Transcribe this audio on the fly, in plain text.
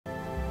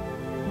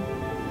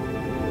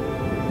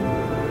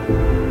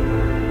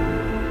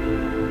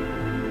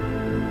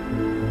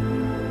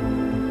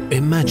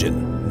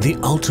Imagine the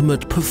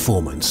ultimate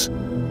performance.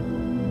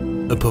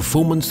 A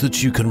performance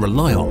that you can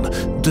rely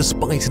on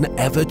despite an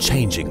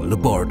ever-changing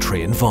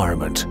laboratory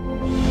environment.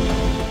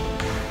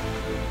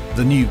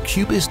 The new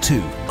Cubis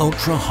II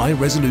Ultra High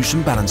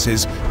Resolution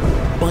Balances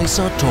by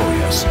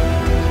Sartorius.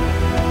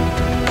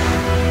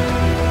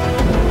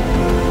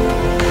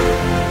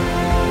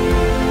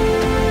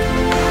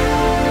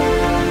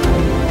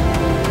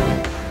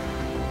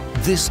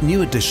 This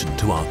new addition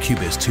to our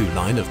Cubis II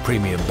line of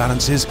premium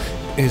balances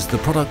is the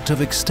product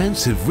of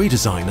extensive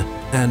redesign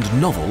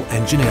and novel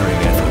engineering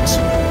efforts.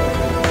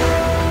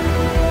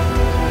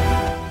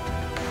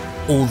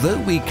 Although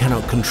we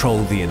cannot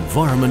control the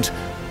environment,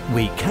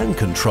 we can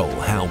control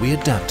how we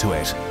adapt to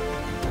it.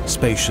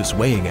 Spacious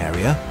weighing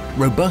area,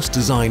 robust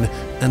design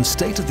and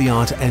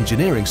state-of-the-art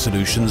engineering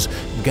solutions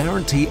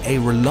guarantee a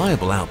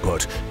reliable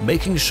output,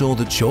 making sure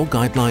that your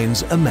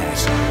guidelines are met.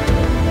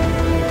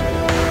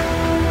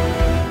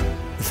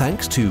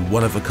 Thanks to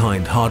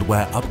one-of-a-kind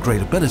hardware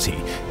upgradability,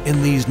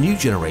 in these new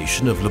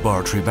generation of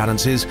laboratory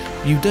balances,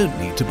 you don't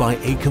need to buy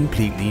a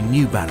completely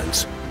new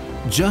balance.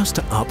 Just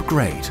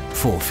upgrade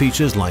for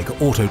features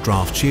like auto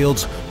draft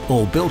shields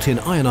or built-in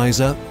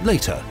ionizer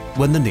later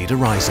when the need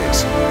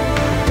arises.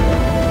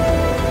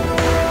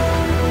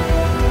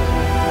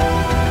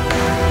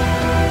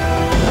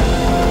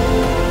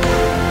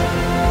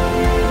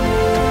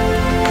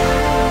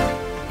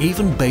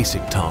 Even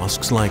basic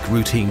tasks like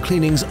routine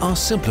cleanings are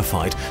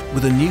simplified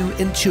with a new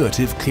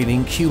intuitive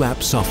cleaning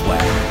QApp software.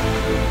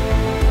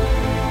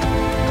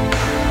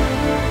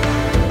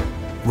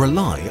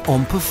 Rely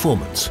on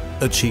performance.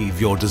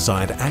 Achieve your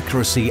desired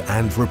accuracy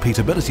and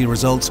repeatability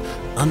results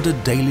under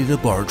daily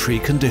laboratory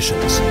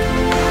conditions.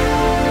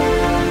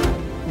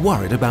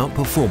 Worried about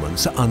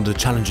performance under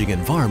challenging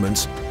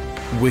environments?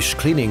 Wish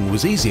cleaning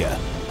was easier?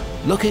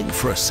 Looking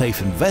for a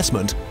safe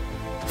investment?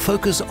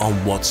 Focus on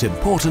what's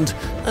important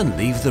and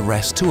leave the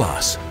rest to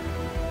us.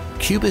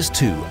 Cubis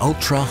II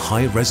Ultra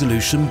High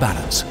Resolution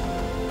Balance.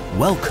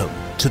 Welcome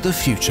to the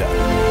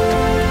future.